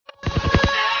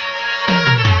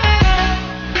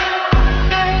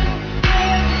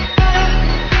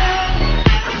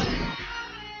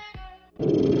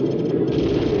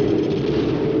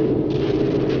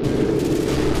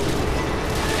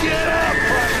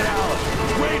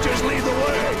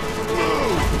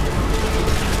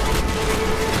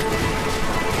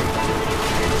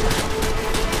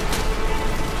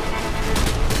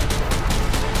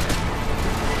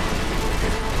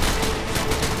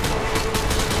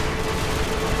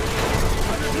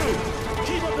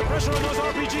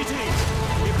RPG teams.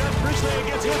 If that bridge layer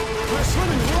gets hit, we're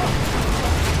swimming rough.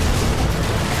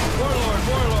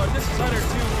 Warlord, this is Hunter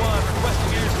 2-1,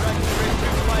 requesting air strike to bridge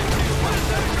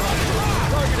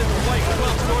 252-17 Target is a white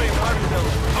 12-story apartment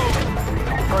building. Over.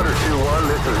 Hunter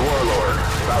 2-1, this is Warlord.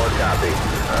 Solid copy.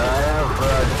 I have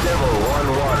Devil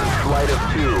 1-1, flight of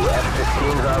 2,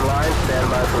 F-15s online, stand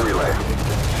by for relay.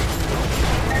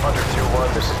 Hunter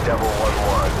 2-1, this is Devil 1-1,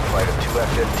 flight of 2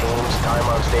 F-15s, time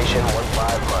on station 15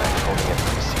 miles, holding at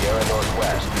 3 Sierra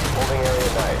Northwest, holding area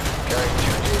knife, carrying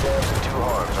 2 JDAMs and 2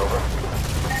 harms, over.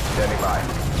 Standing by.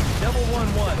 Devil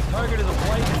 1-1, target is a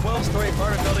white 12-story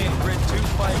apartment building in grid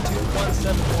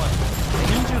 252171. I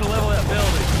need you to level that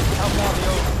building. How copy,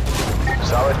 over?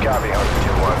 Solid copy, Hunter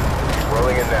 2-1.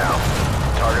 Rolling in now.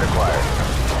 Target acquired.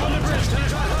 On the bridge,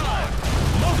 10-5.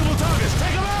 Multiple targets,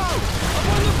 take them out! Up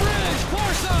on the bridge, far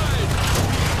side!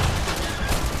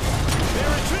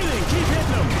 They're retreating, keep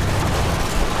hitting them!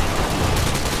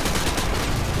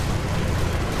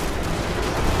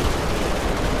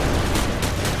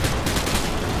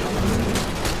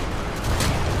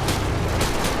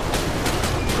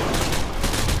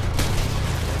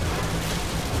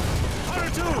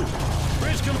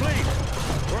 Bridge complete.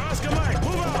 We're Oscar Mike.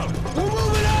 Move out. We're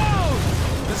moving out!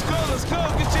 Let's go.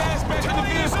 Get your ass back in the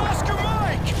vehicle. Oscar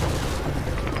Mike.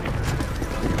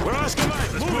 We're Oscar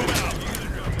Mike. Let's move out.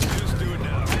 Just do it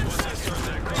now.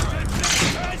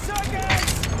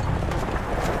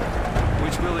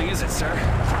 Which building is it, sir?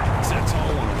 It's that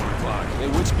tall one at 1 o'clock. Hey,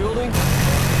 which building? The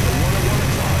one at 1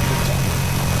 o'clock.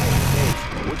 Hey,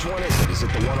 which one is it? Is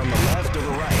it the one on the left or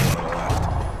the right?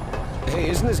 Hey,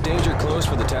 isn't this danger close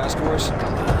for the task force?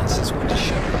 Since when does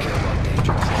Shepard care about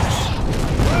danger close?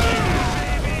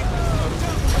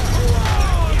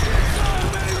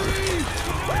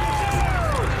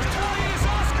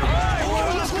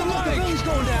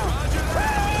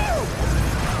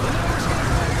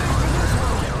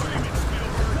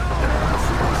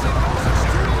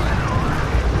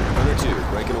 Hunter 2,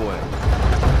 breaking away.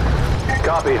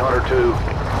 Copy, Hunter 2.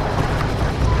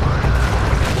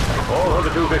 All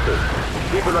Hunter 2 victors,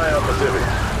 keep an eye out for civvies.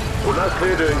 We're not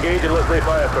clear to engage unless they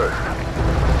fire first.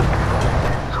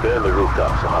 Scan the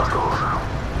rooftops for hostiles.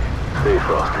 Stay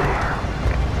frosty.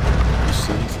 You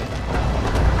see anything?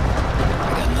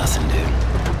 I got nothing, dude.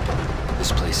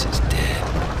 This place is dead.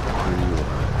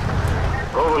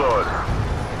 Overlord,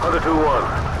 Hunter 2-1.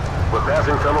 We're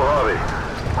passing Tunnel Harvey.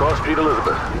 Cross Street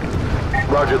Elizabeth.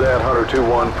 Roger that, Hunter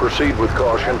 2-1. Proceed with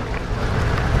caution.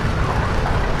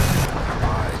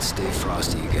 Alright, stay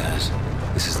frosty, you guys.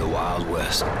 This is the Wild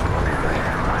West.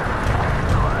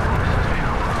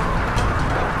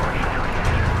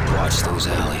 Watch those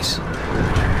alleys.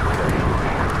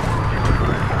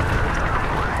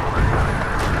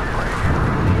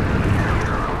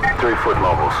 3-foot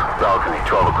mobiles. Balcony,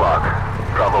 12 o'clock.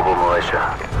 Probable militia.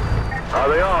 Are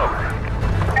they armed?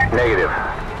 Negative.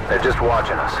 They're just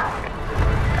watching us.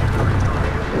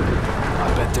 I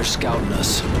bet they're scouting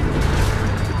us.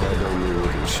 That don't mean we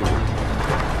can shoot.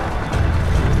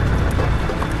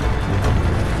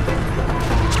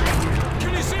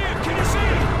 Can you see him? Can you see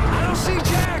him? I don't see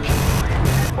Jack!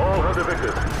 All Hunter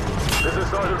victors. This is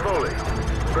Sergeant Foley.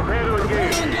 Prepare to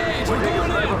engage. We're taking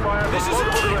sniper fire from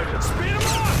multiple directions. Speed him up!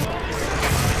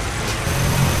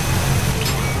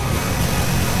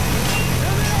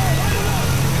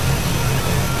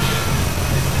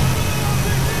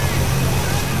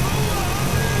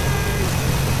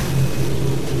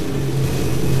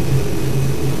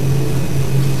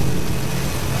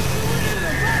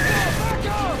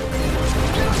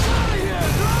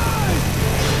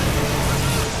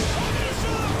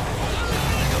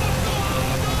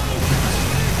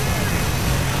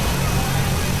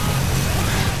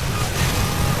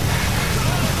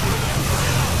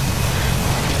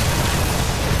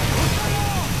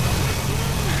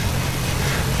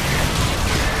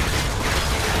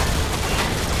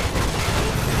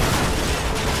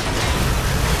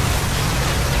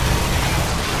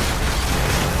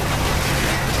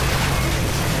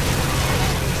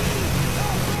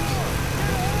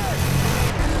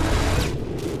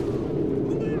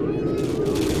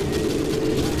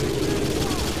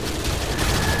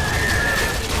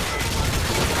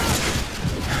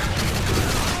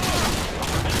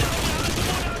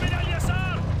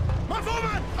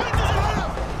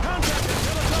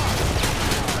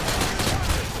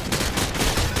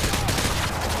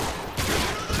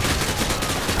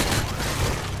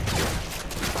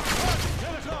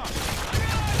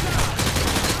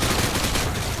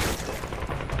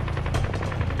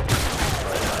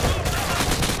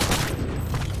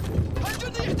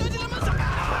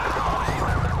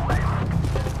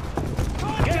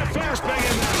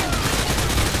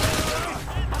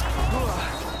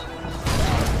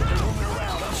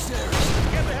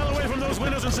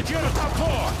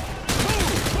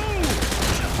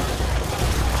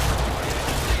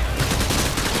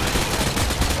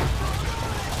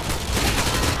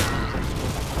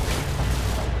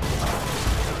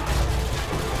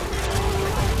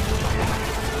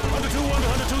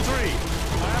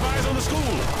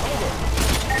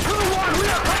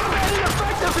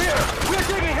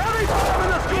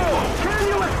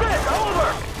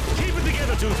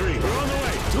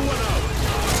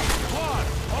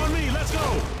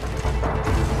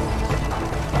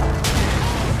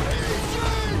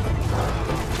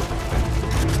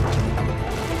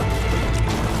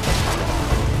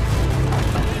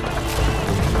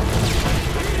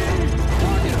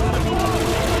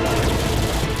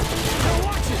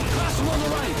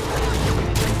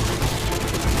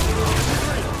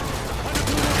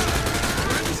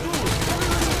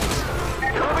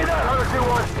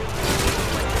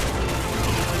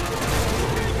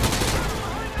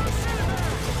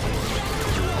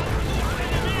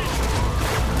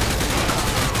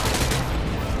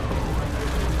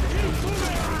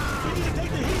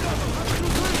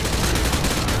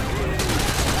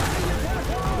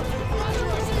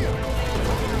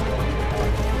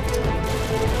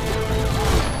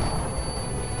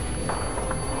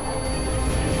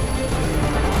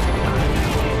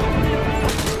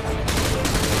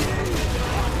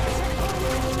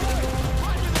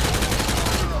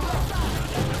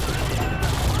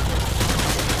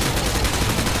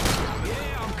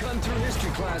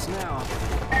 now.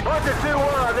 Hunter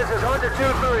 2-1, this is Hunter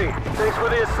 2-3. Thanks for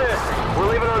the assist. We're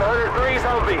leaving on Hunter 3's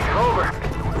Humvee. Over.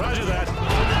 Roger that.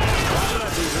 Roger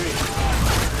that, 2-3.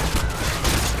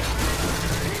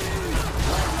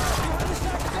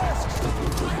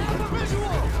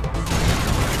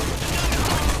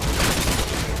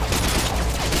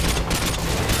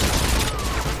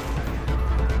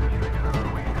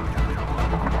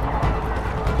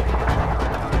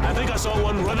 I think I saw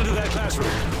one run into that classroom.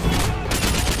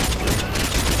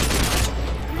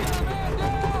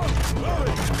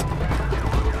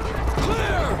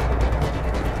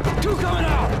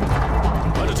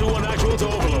 Hunter 2-1 actual to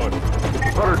Overlord.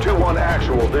 Hunter 2-1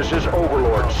 actual, this is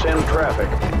Overlord. Send traffic.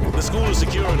 The school is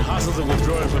secure and hostiles are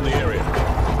withdrawing from the area.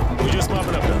 We're just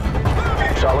mopping up now.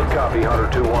 Solid copy, Hunter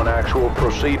 2-1 actual.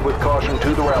 Proceed with caution to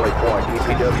the rally point.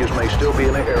 EPWs may still be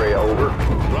in the area, over.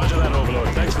 Roger that, Overlord.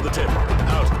 Thanks for the tip.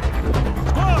 Out.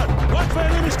 Squad! Watch for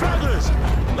enemy stragglers!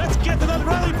 Let's get to that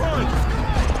rally point!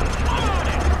 On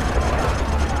it!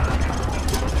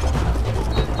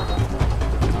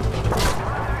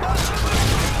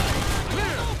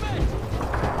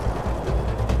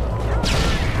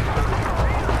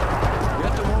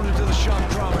 Get the wounded to the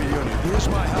shock trauma unit. Use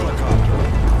my helicopter.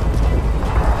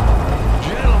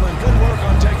 Gentlemen, good work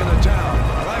on taking the town.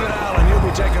 Private Allen, you'll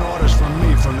be taking orders from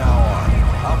me from now on.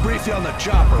 I'll brief you on the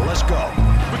chopper. Let's go.